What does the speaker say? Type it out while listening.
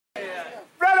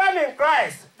Brethren in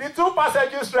Christ, the two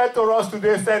passages read to us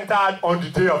today centered on the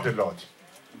day of the Lord.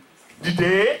 The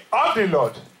day of the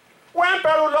Lord. When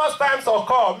perilous times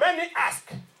occur, many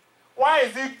ask, why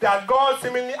is it that God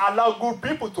seemingly allows good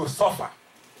people to suffer?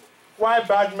 Why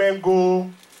bad men go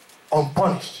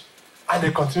unpunished and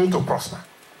they continue to prosper?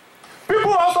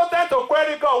 People also tend to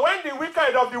query God when the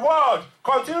wicked of the world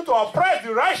continue to oppress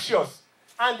the righteous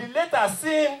and the latter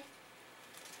seem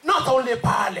not only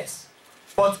powerless,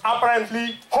 but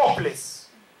apparently hopeless.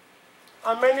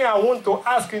 And many are wont to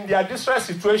ask in their distress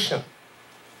situation,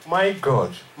 my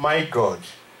God,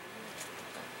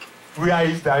 where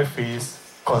is thy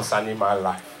face concerning my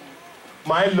life?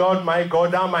 My Lord, my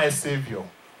God, and my Savior,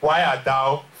 why art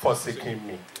thou forsaking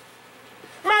me?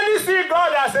 Many see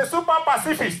God as a super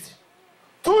pacifist,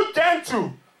 too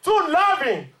gentle, too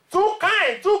loving, too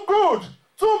kind, too good,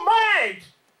 too mild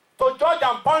to judge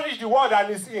and punish the world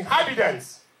and its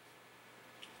inhabitants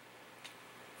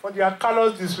for their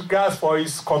callous disregards for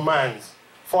his commands,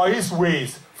 for his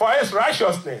ways, for his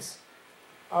righteousness.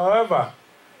 However,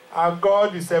 our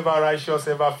God is ever righteous,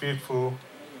 ever faithful,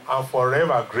 and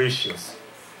forever gracious.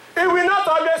 He will not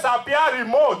always appear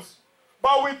remote,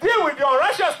 but we deal with the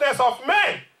unrighteousness of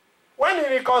men when he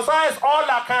reconciles all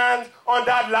accounts on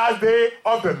that last day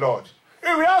of the Lord.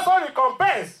 He will also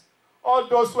recompense all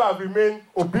those who have remained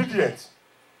obedient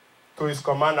to his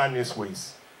command and his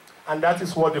ways. And that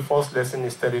is what the first lesson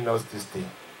is telling us this day.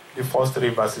 The first 3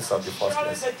 verses of the first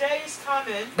lesson. The day is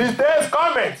coming. This day is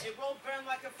coming. It will burn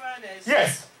like a furnace.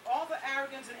 Yes. All the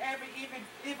arrogance and every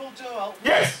evildoer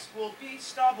yes. will be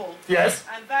stubble. Yes.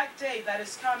 And that day that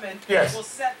is coming yes. will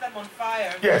set them on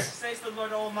fire. Yes. Says the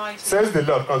Lord Almighty. Says the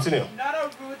Lord. Continue. Not a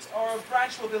root or a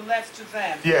branch will be left to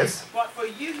them. Yes. But for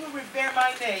you who revere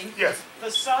my name, yes.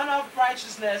 the Son of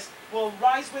Righteousness will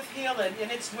rise with healing in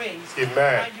its wings.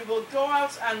 Amen. And you will go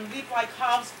out and leap like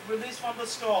calves released from the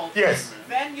stall. Yes.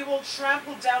 Then you will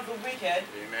trample down the wicked.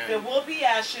 Amen. There will be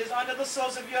ashes under the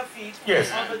soles of your feet. Yes.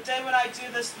 On the day when I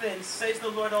do this thing, says the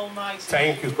Lord Almighty.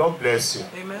 Thank you. God bless you.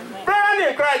 Amen. Brethren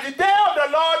in Christ, the day of the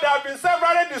Lord has been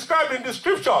severally described in the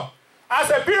scripture as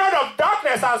a period of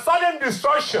darkness and sudden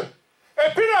destruction, a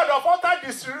period of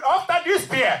utter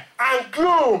despair and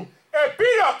gloom, a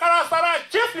period characterized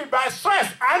chiefly by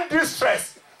stress and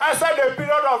distress. I said a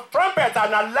period of trumpet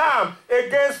and alarm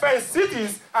against fenced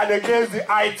cities and against the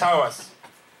high towers.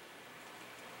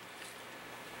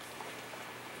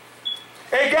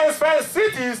 Against fenced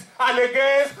cities and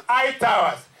against high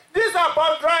towers. These are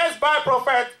portrayed by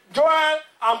Prophet Joel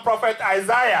and Prophet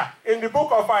Isaiah in the book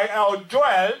of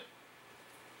Joel,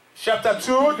 chapter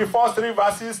 2, the first 3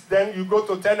 verses, then you go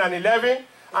to 10 and 11,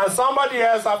 and somebody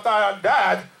else after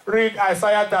that read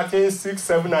Isaiah 13, 6,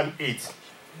 7, and 8.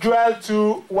 Joel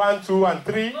 2, 1, 2, and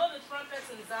 3. Blow the trumpets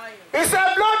in Zion. He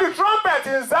said, blow the trumpet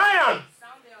in Zion.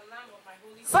 Sound the alarm of my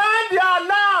holy Sound the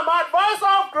alarm at voice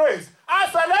of grace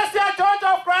at Celestial Church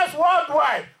of Christ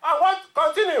worldwide. I want to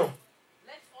continue.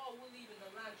 Let all who live in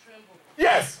the land tremble.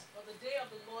 Yes. For the day of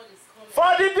the Lord is coming.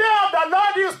 For the day of the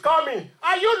Lord is coming.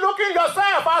 Are you looking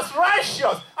yourself as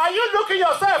righteous? Are you looking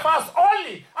yourself as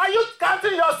holy? Are you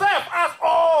counting yourself as,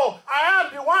 oh, I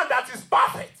am the one that is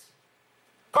perfect?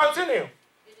 Continue.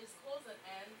 It is close at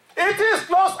hand. It is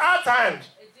close at hand.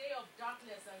 A day of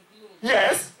darkness and gloom.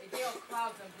 Yes. A day of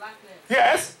clouds and blackness.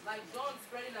 Yes. Like dawn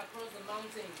spreading across the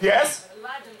mountains. Yes. A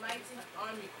large and mighty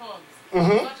army comes.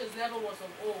 Mm-hmm. Such as never was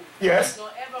of old. Yes. Nor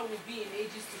ever will be in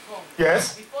ages to come.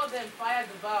 Yes. Before them fire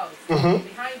devours. Mm-hmm.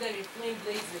 Behind them a flame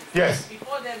blazes. Yes.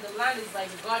 Before them the land is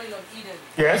like the garden of Eden.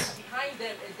 Yes. Behind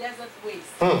them a desert waste.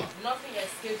 Nothing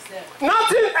escapes them.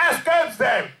 Nothing escapes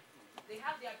them. They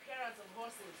have the appearance of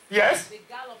horses. Yes. They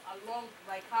gallop along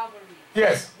like cavalry.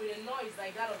 Yes. With a noise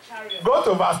like that of chariots. Go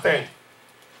to verse 10.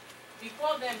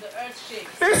 Before them the earth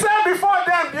shakes. He said before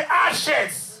them the earth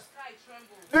shakes.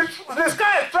 The sky trembles. The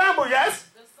sky trembles, yes?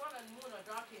 The sun and moon are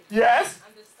darkened. Yes.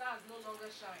 And the stars no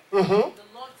longer shine. Mm-hmm. The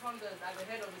Lord thunders at the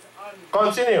head of his army.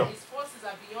 Continue. His forces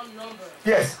are beyond number.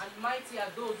 Yes. And mighty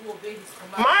are those who obey his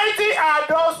command. Mighty are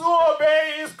those who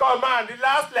obey his command. The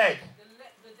last leg.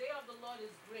 The day of the Lord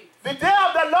is great. The day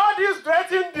of the Lord is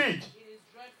great indeed. It is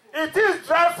dreadful. It is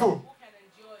dreadful. Who can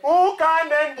endure it? Who can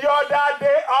endure that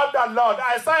day of the Lord?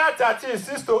 Isaiah 13,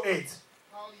 6 to 8.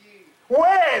 Call ye,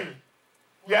 Well,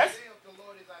 yes? the day of the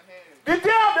Lord is at hand. The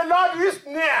day of the Lord is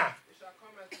near. It shall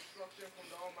come as destruction from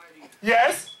the Almighty.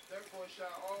 Yes? Therefore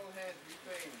shall all hands be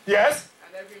faint, Yes?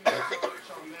 and every man's heart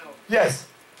shall melt. Yes.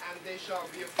 And they shall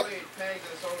be afraid, pangs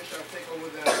and sorrow shall take over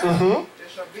them. Mm-hmm. They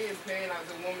shall be in pain as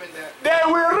a woman that They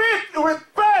will read with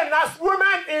pain as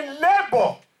women in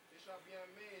labor. they shall be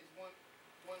amazed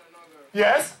one another.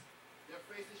 Yes? Their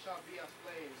faces shall be as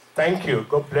flames. Thank you.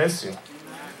 God bless you.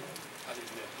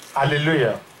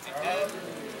 Hallelujah.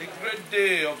 The great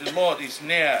day of the Lord is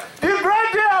near. The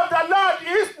great day of the Lord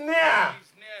is near.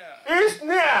 Is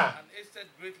near. And hasted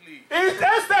greatly. Is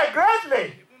hasted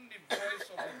greatly. Even the voice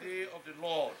of the day of the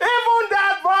Lord. Even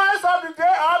that voice of the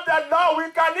day of the Lord,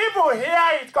 we can even hear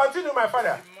it. Continue, my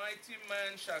father. The mighty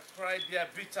man shall cry there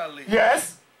bitterly.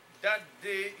 Yes. That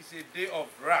day is a day of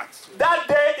wrath. That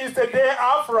day is a day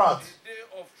of wrath. A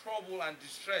day of trouble and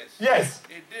distress. Yes.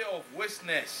 A day of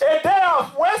wasteness. A day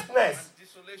of wasteness. And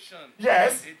desolation.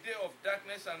 Yes. A day of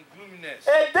darkness and gloominess.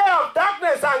 A day of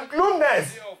darkness and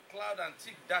gloomness. A day of cloud and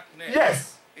thick darkness.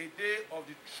 Yes. A day of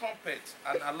the trumpet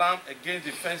and alarm against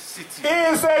the fenced city.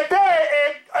 It is a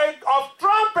day of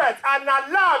trumpet and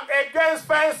alarm against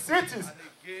fenced cities. And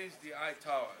against the high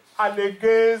towers. And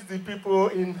against the people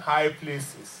in high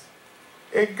places.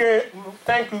 Again,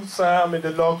 thank you, sir. May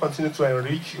the Lord continue to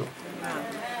enrich you.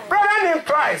 Brethren in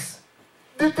Christ,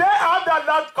 the day of the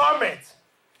Lord cometh.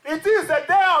 It is a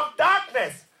day of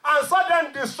darkness and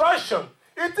sudden destruction.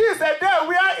 It is a day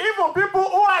where even people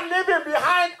who are living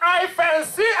behind high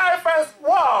fence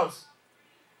walls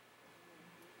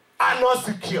are not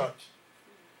secured.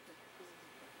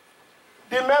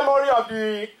 The memory of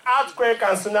the earthquake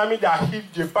and tsunami that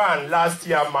hit Japan last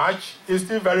year, March, is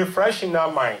still very fresh in our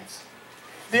minds.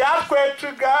 The earthquake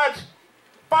triggered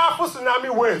powerful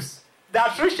tsunami waves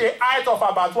that reached a height of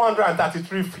about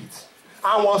 133 feet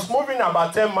and was moving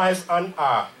about 10 miles an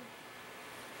hour.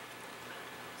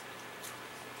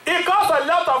 It caused a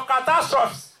lot of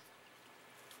catastrophes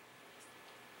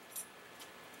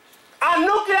and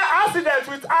nuclear accidents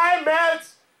with high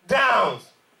meltdowns,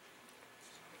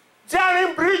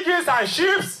 tearing bridges and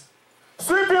ships,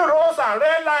 sweeping roads and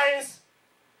rail lines,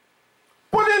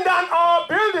 pulling down all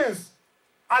buildings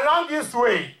along this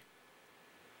way.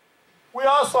 We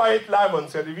all saw it live on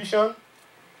television,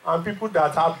 and people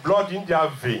that have blood in their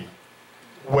vein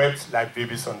wept like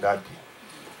babies on that day.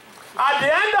 At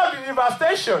the end of the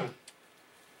devastation,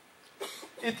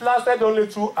 it lasted only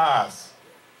 2 hours,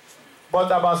 but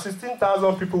about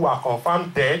 16,000 people were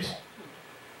confirmed dead,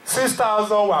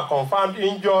 6,000 were confirmed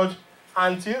injured,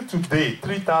 until today,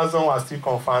 3,000 were still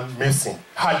confirmed missing.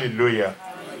 Hallelujah.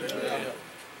 Hallelujah.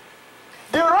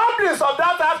 The rumblings of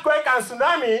that earthquake and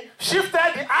tsunami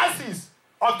shifted the axis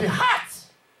of the earth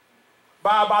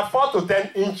by about 4 to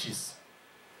 10 inches.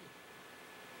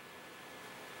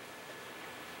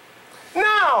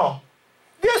 Now,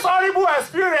 this horrible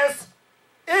experience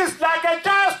is like a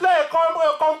child's play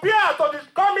compared to the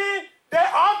coming day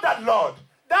of the Lord.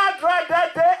 That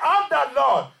dreaded day of the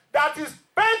Lord that is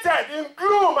painted in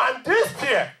gloom and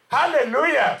despair.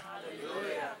 Hallelujah.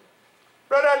 Hallelujah.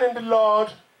 Brethren in the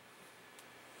Lord,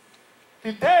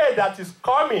 the day that is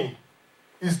coming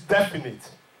is definite.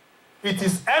 It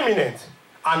is imminent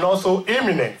and also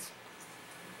imminent.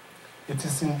 It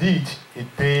is indeed a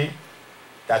day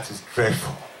that is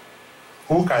dreadful.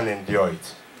 Who can endure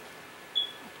it?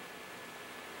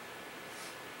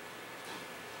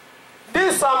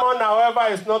 This sermon,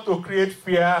 however, is not to create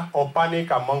fear or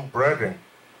panic among brethren,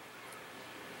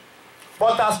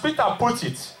 but as Peter put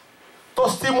it, to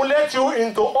stimulate you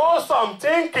into wholesome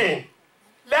thinking,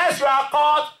 lest you are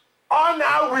caught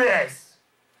unawares.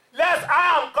 Lest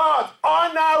I am caught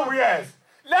unawares.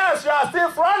 Lest you are still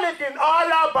frolicking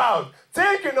all about,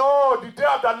 thinking, oh, the day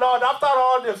of the Lord, after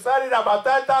all, they've said it about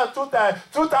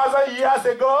 2,000 years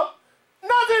ago.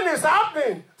 Nothing is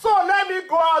happening. So let me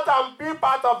go out and be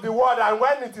part of the world, and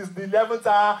when it is the 11th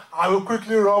hour, I will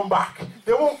quickly run back.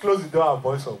 They won't close the door of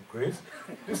voice of grace.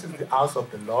 This is the house of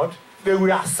the Lord. They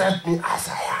will accept me as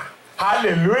I am.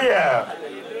 Hallelujah.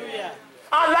 Hallelujah.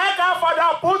 And like our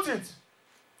Father put it,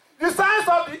 the signs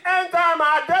of the end time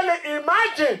are daily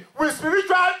imagined with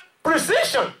spiritual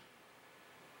precision.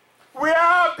 We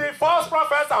have the false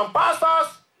prophets and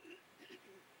pastors,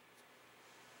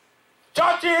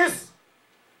 churches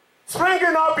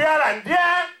springing up here and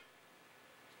there,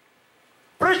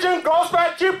 preaching gospel,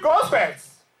 cheap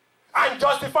gospels, and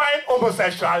justifying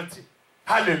homosexuality.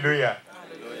 Hallelujah.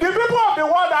 Hallelujah. The people of the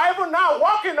world are even now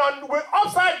walking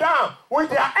upside down with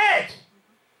their head.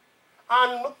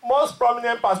 And most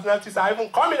prominent personalities are even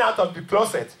coming out of the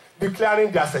closet, declaring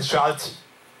their sexuality.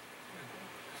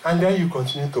 And then you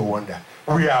continue to wonder,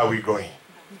 where are we going?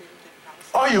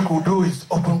 All you could do is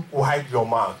open wide your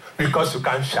mouth because you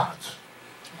can't shout.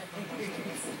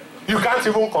 You can't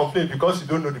even complain because you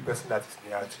don't know the person that is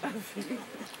near to you.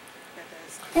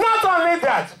 Not only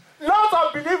that, lots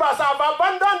of believers have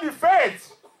abandoned the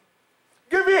faith,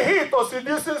 giving heed to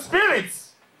seducing spirits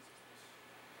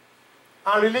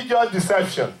and religious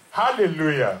deception.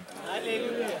 Hallelujah.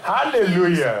 Hallelujah.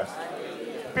 Hallelujah.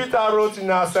 Hallelujah. Peter wrote in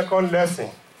our second lesson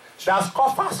that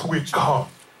scoffers will come.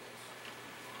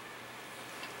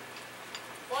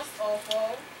 all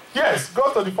fall? Yes,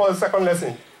 go to the second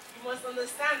lesson. You must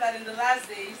understand that in the last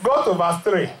days, Go to verse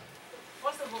 3.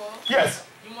 first of all, Yes.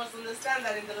 you must understand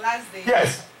that in the last days,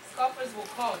 Yes. scoffers will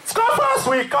come, Scoffers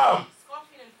will come.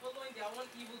 scoffing and following their own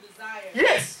evil desires.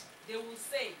 Yes. They will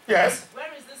say, Yes.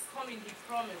 where is this coming he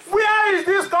promised? Where is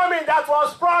this coming that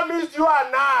was promised you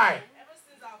and I? Ever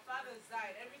since our fathers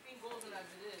died, everything goes on as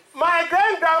it is. My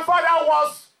great-grandfather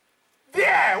was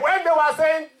there when they were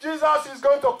saying Jesus is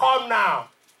going to come now.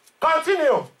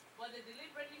 Continue. But they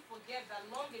deliberately forget that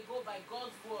long ago by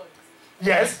God's words,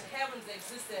 Yes. the heavens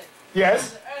existed. Yes.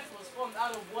 And the earth was formed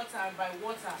out of water and by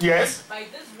water. Yes. By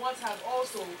this water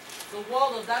also, the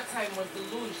world of that time was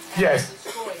deluged and Yes. was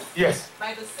destroyed. Yes.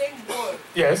 By the same word,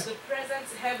 Yes. the present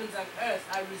heavens and earth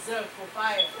are reserved for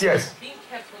fire, Yes. being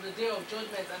kept for the day of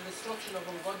judgment and destruction of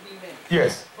ungodly men.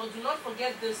 Yes. But do not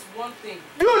forget this one thing,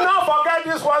 Do not forget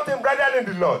this one thing, brethren in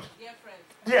the Lord. dear friends.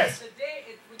 Yes. The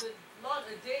day, with the Lord,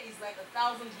 a day is like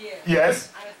 1,000 years.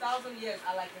 Yes. And 1,000 years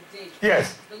are like a day.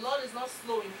 Yes. The Lord is not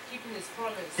slow in keeping his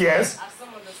promise. Yes. As some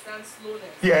understand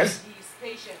slowness. Yes. He is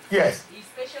patient. Yes. He is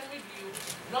patient with you,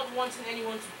 not wanting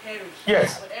anyone to perish.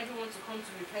 Yes. But everyone to come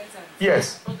to repentance.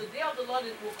 Yes. But the day of the Lord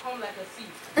will come like a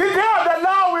thief. The day of the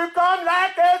Lord will come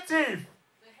like a thief.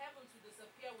 The heavens will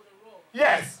disappear with a roar.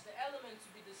 Yes. The elements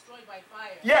will be destroyed by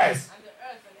fire. Yes. And the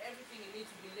earth and everything in it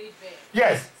will be laid bare.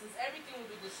 Yes. Since everything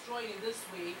will be destroyed in this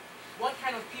way, what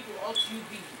kind of people ought you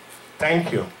be?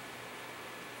 Thank you.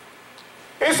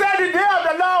 He said the day of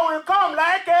the Lord will come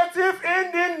like a thief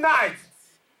in the night.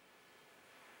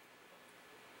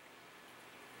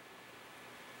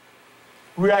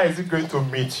 Where is it going to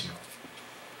meet you?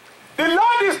 The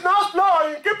Lord is not slow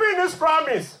in keeping his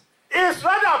promise. He is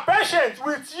rather patient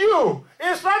with you. He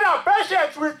is rather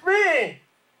patient with me.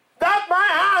 That my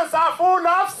hands are full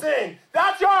of sin.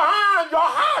 That your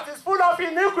heart is full of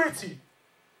iniquity.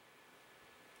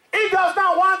 He does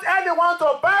not want anyone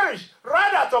to perish,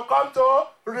 rather to come to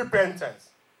repentance.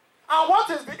 And what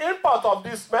is the import of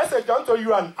this message unto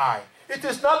you and I? It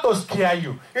is not to scare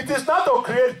you. It is not to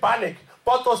create panic,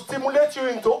 but to stimulate you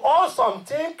into awesome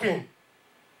thinking.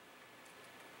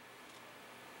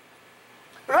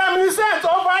 Reminiscent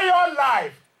over your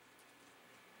life.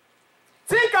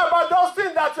 Think about those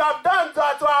things that you have done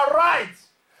that are right,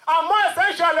 and more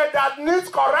essentially that needs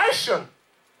correction.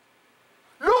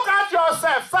 Look at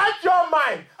yourself, search your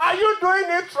mind. Are you doing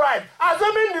it right?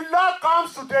 Assuming the Lord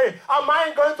comes today, am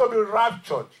I going to be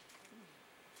raptured?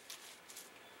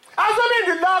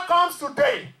 Assuming the Lord comes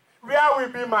today, where will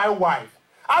be my wife?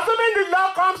 Assuming the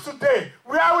Lord comes today,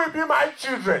 where will be my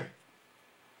children?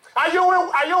 Are you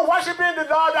worshiping the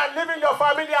Lord and leaving your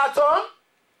family at home?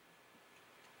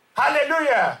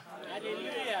 Hallelujah.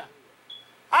 Hallelujah.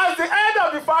 As the head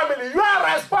of the family, you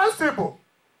are responsible.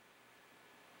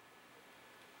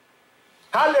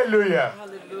 Hallelujah.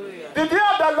 Hallelujah. The day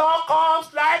of the Lord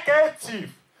comes like a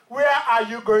thief. Where are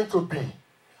you going to be?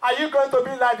 Are you going to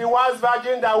be like the wise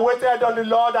virgin that waited on the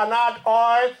Lord and had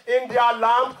oil in their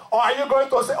lamp? Or are you going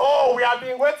to say, oh, we have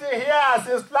been waiting here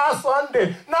since last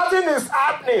Sunday. Nothing is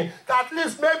happening. At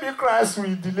least maybe Christ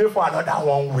will delay for another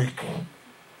 1 week.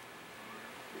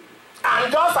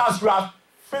 And just as you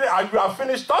have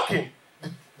finished talking,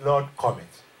 the Lord comes.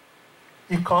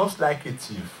 He comes like a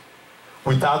thief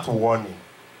without warning.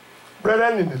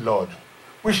 Brethren in the Lord,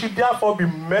 we should therefore be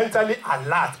mentally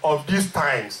alert of these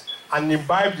times and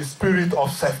imbibe the spirit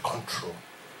of self-control.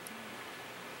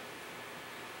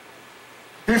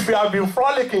 If you have been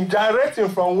frolicking, gyrating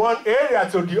from one area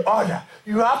to the other,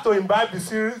 you have to imbibe the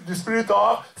spirit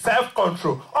of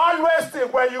self-control. Always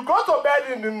think, when you go to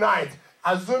bed in the night,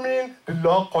 assuming the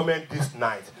Lord comment this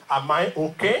night, am I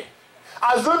okay?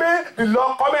 Assuming the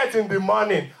Lord comment in the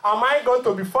morning, am I going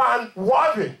to be found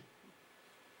worthy?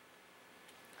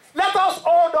 Let us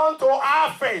hold on to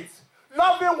our faith,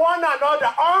 loving one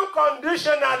another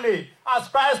unconditionally, as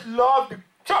Christ loved the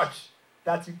church,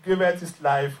 that he gave his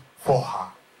life for her.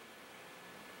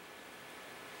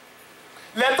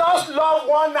 Let us love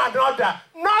one another,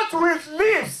 not with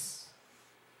lips,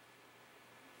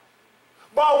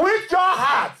 but with your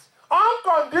heart,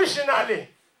 unconditionally.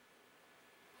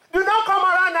 Do not come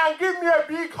around and give me a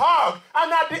big hug,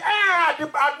 and at the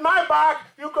end, at my back,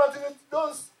 you continue,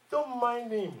 don't mind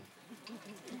him.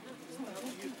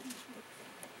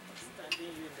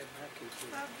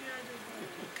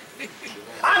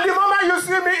 And the moment you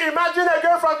see me, imagine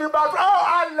again from the back,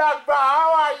 oh, Allah,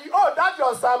 how are you? Oh, that's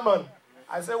your sermon.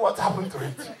 I say, what happened to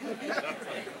it?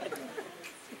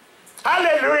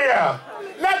 Hallelujah.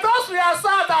 Let us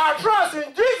reassert our trust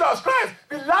in Jesus Christ,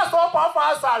 the last hope of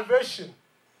our salvation.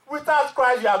 Without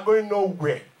Christ, you are going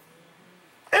nowhere.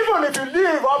 Even if you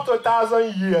live up to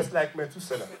 1,000 years like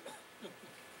Methuselah,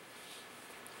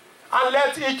 And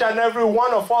let each and every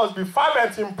one of us be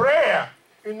fervent in prayer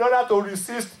in order to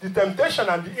resist the temptation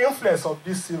and the influence of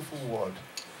this sinful world.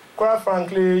 Quite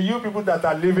frankly, you people that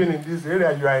are living in this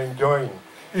area, you are enjoying.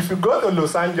 If you go to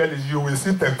Los Angeles, you will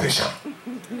see temptation.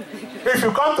 If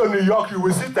you come to New York, you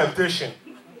will see temptation.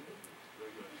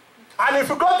 And if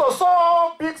you go to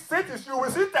so big cities, you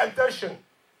will see temptation.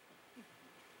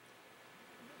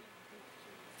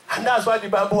 And that's why the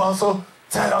Bible also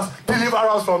tells us, deliver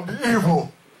us from the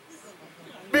evil.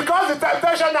 Because the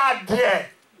temptations are there.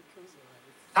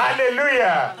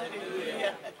 Hallelujah.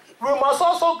 Hallelujah. We must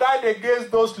also guard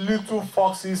against those little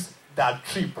foxes that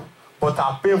trip, but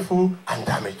are painful and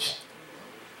damaging.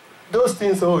 Those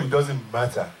things, oh, it doesn't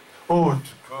matter. Oh,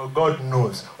 God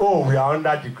knows. Oh, we are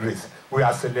under the grace. We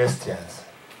are celestials.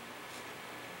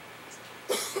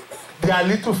 They are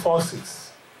little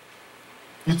foxes.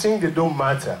 You think they don't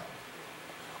matter,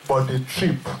 but they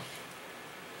trip.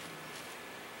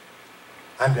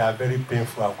 And they are very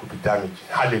painful and could be damaging.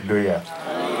 Hallelujah.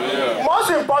 Hallelujah.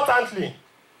 Most importantly,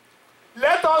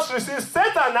 let us resist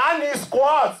Satan and his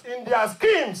squads in their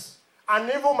schemes and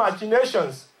evil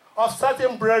machinations of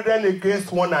certain brethren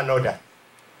against one another.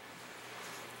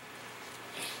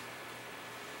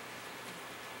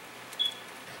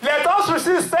 Let us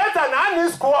resist Satan and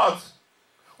his squads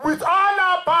with all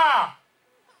our power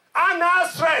and our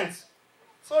strength,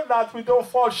 so that we don't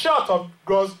fall short of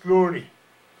God's glory.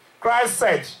 Christ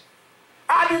said,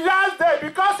 at the last day,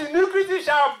 because iniquity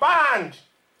shall abound,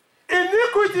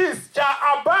 iniquities shall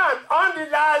abound on the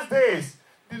last days,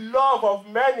 the love of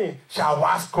many shall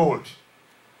wax cold.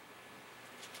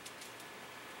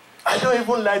 I don't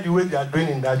even like the way they are doing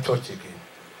in that church again.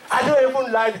 I don't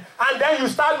even like, and then you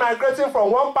start migrating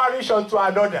from one parish to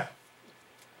another.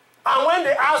 And when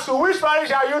they ask you, which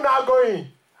parish are you now going?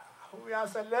 We are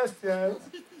celestials.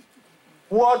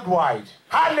 Worldwide.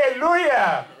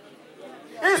 Hallelujah.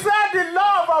 He said, the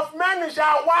love of many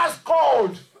shall wax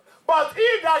cold, but he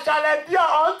that shall endure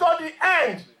unto the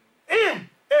end, him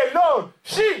alone,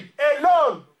 she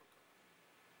alone,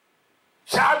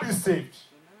 shall be saved.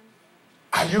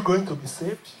 Are you going to be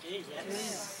saved?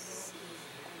 Yes.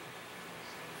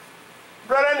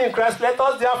 Brethren in Christ, let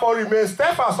us therefore remain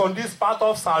steadfast on this path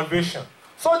of salvation,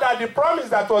 so that the promise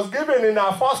that was given in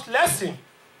our first lesson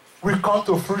will come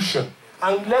to fruition.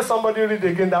 And let somebody read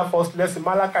again that first lesson,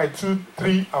 Malachi 2,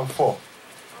 3, and 4.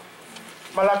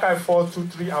 Malachi 4, 2,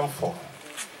 3, and 4.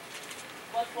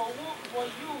 But for you who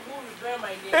revere my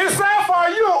name. He said, for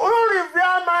you who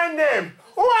revere my name,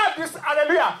 who have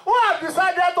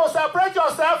decided to separate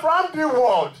yourself from the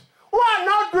world, who are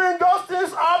not doing those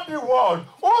things of the world,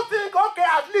 who think, okay,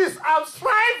 at least I'm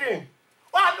striving,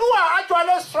 but who are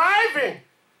actually striving,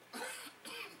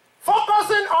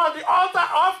 focusing on the altar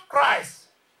of Christ.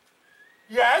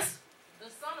 Yes? The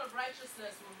Son of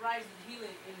Righteousness will rise with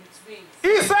healing in its wings.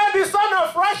 He said the Son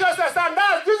of Righteousness, and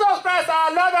that's Jesus Christ,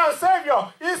 our Lord and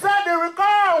Savior. He said he will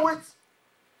come with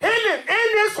healing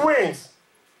in his wings.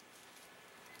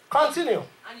 Continue.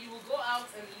 And you will go out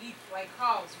and leap like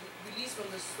calves released from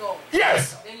the stall.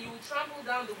 Yes. Then you will trample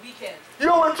down the wicked.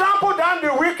 You will trample down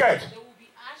the wicked. There will be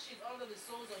ashes under the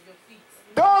soles of your feet.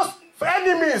 Those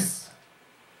enemies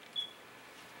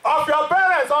of your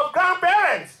parents, of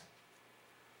grandparents,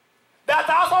 that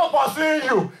are also pursuing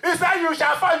you. He said, you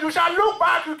shall look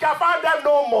back, you can find them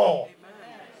no more.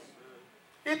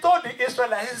 Amen. He told the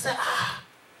Israelites, he said,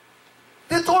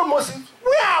 they told Moses,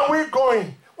 where are we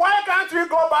going? Why can't we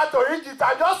go back to Egypt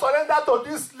and just surrender to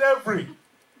this slavery?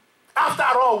 After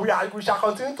all, we shall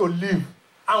continue to live.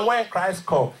 And when Christ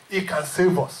comes, he can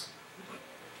save us.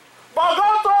 But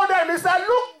God told them, he said,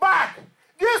 look back.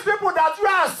 These people that you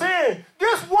are seeing,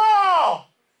 this war,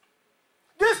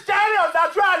 these chariots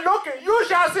that you are looking, you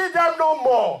shall see them no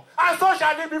more. And so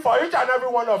shall it be for each and every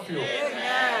one of you.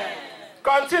 Amen.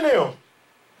 Continue.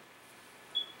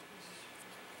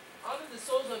 Under the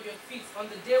soles of your feet, on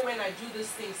the day when I do this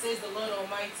thing, says the Lord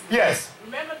Almighty. Yes.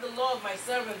 Remember the law of my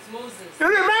servant Moses.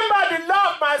 Remember the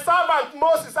law of my servant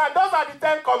Moses, and those are the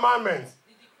 10 commandments.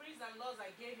 The decrees and laws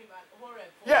I gave him at Horeb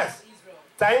for yes. Israel.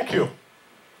 Thank you.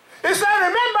 He said,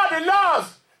 remember the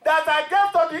laws that I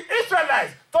gave to the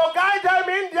Israelites to guide them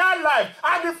in their life.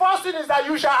 And the first thing is that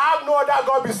you shall have no other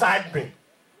God beside me.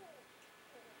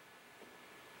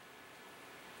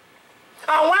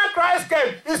 And when Christ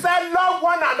came, he said, love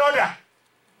one another.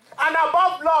 And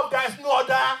above love, there is no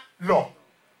other law.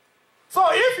 So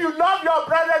if you love your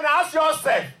brethren as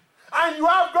yourself, and you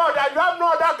have God and you have no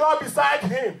other God beside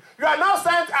him, you are not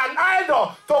sent an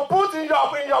idol to put in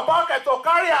your pocket to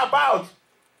carry about.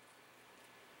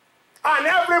 And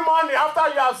every morning after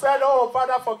you have said, oh,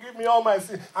 Father, forgive me all my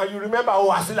sins, and you remember, oh,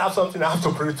 I still have something I have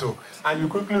to pray to, and you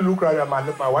quickly look around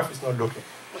and my wife is not looking.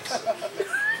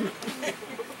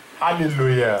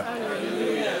 Hallelujah.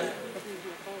 Hallelujah.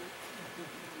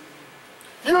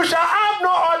 You shall have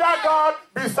no other God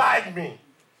beside me.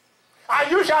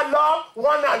 And you shall love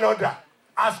one another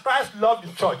as Christ loved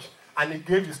the church and he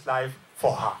gave his life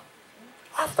for her.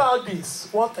 After this,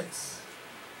 what else?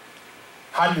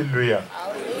 Hallelujah.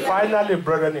 Hallelujah. Finally,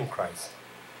 brethren in Christ,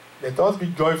 let us be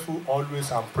joyful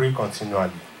always and pray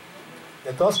continually.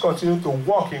 Let us continue to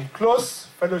walk in close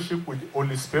fellowship with the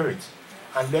Holy Spirit,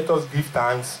 and let us give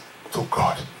thanks to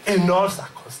God in all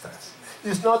circumstances.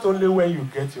 It's not only when you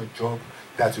get your job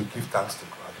that you give thanks to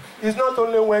God. It's not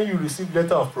only when you receive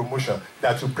letter of promotion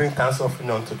that you bring thanks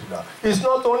offering unto the Lord. It's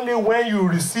not only when you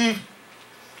receive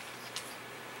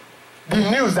the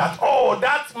news that, oh,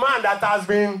 that man that has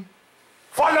been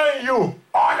following you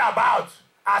all about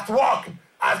at work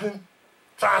has been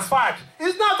transferred.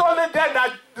 It's not only then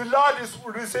that the Lord is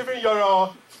receiving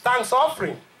your thanks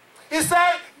offering. He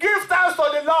said, give thanks to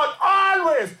the Lord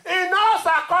always, in all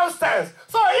circumstances.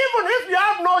 So even if you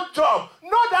have no job,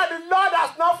 know that the Lord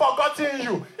has not forgotten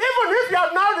you. Even if you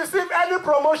have not received any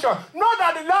promotion, know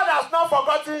that the Lord has not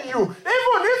forgotten you.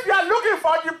 Even if you are looking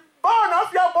for the bone of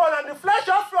your bone and the flesh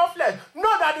of your flesh,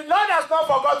 know that the Lord has not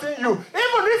forgotten you.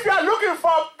 Even if you are looking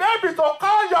for baby to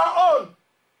call your own,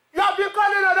 you have been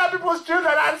calling other people's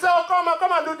children and say, oh,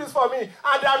 come and do this for me.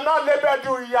 And they have not labeled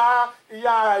you,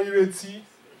 Ireti.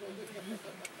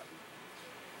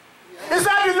 He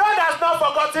said, the Lord has not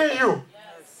forgotten you.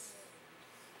 Yes.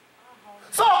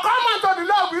 So come unto the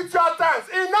Lord with your thanks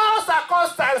in all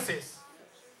circumstances.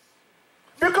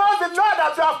 Because the Lord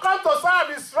that you have come to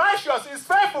serve is righteous, is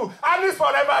faithful, and is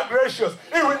forever gracious.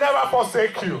 He will never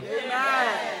forsake you.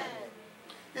 Amen.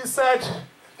 He said,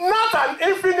 not an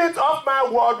infinite of my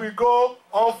word will go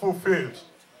unfulfilled,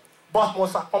 but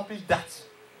must accomplish that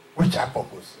which I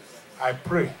purpose. I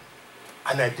pray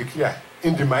and I declare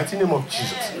in the mighty name of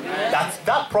Jesus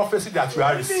that prophecy that you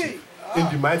have received in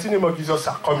the mighty name of Jesus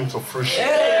shall come into fruition.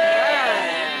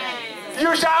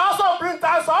 You shall also bring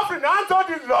thanks offering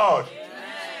unto the Lord.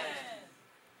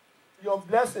 Your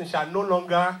blessing shall no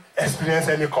longer experience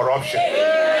any corruption.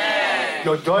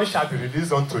 Your joy shall be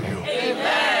released unto you.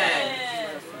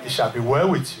 It shall be well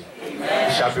with you.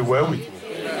 It shall be well with me.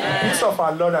 The peace of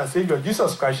our Lord and Savior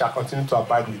Jesus Christ shall continue to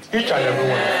abide with each and every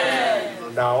one of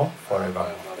you, now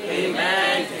forever.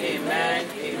 Amen.